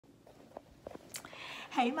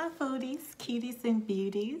Hey my foodies, cuties, and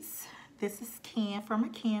beauties. This is Ken from A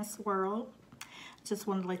Ken's World. Just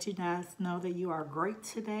want to let you guys know that you are great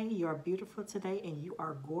today, you are beautiful today, and you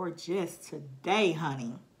are gorgeous today,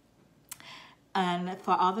 honey. And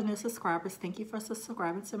for all the new subscribers, thank you for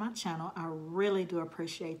subscribing to my channel. I really do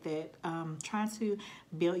appreciate that. Trying to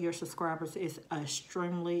build your subscribers is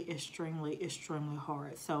extremely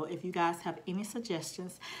hard. So if you guys have any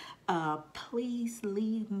suggestions, please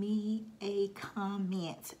leave me a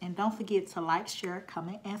comment. And don't forget to like, share,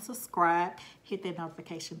 comment, and subscribe. Hit that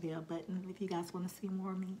notification bell button if you guys want to see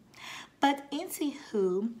more of me. But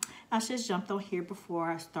anywho, I just jumped on here before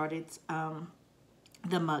I started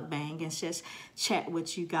the mukbang and just chat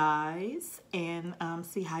with you guys and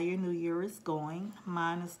see how your new year is going.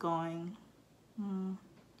 Mine is going, I'm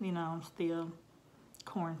still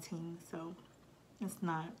quarantined, so it's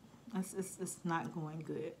not going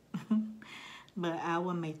good. But I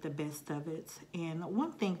will make the best of it. And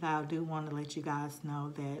one thing that I do want to let you guys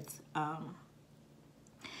know that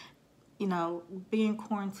being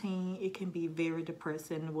quarantined, it can be very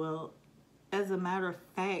depressing. Well, as a matter of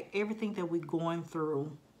fact, everything that we're going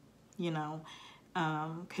through,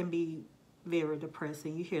 can be very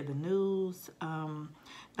depressing. You hear the news,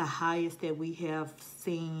 the highest that we have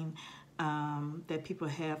seen, that people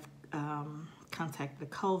have contacted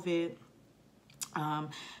COVID.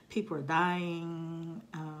 People are dying,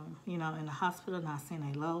 in the hospital, not seeing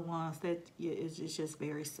their loved ones. It's just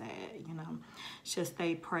very sad, Just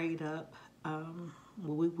stay prayed up.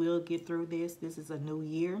 We will get through this. This is a new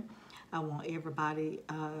year. I want everybody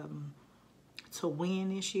to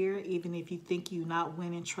win this year. Even if you think you're not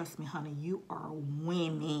winning, trust me, honey, you are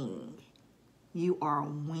winning. You are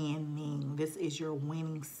winning. This is your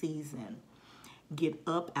winning season. Get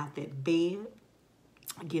up out that bed.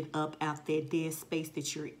 Get up out that dead space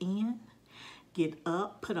that you're in. Get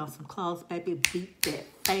up, put on some clothes, baby. Beat that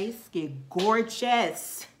face. Get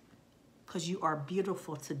gorgeous. Because you are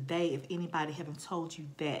beautiful today, if anybody haven't told you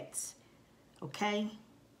that. Okay?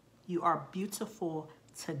 You are beautiful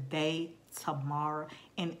today, tomorrow,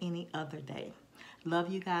 and any other day. Love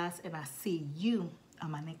you guys, and I see you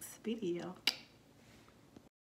on my next video.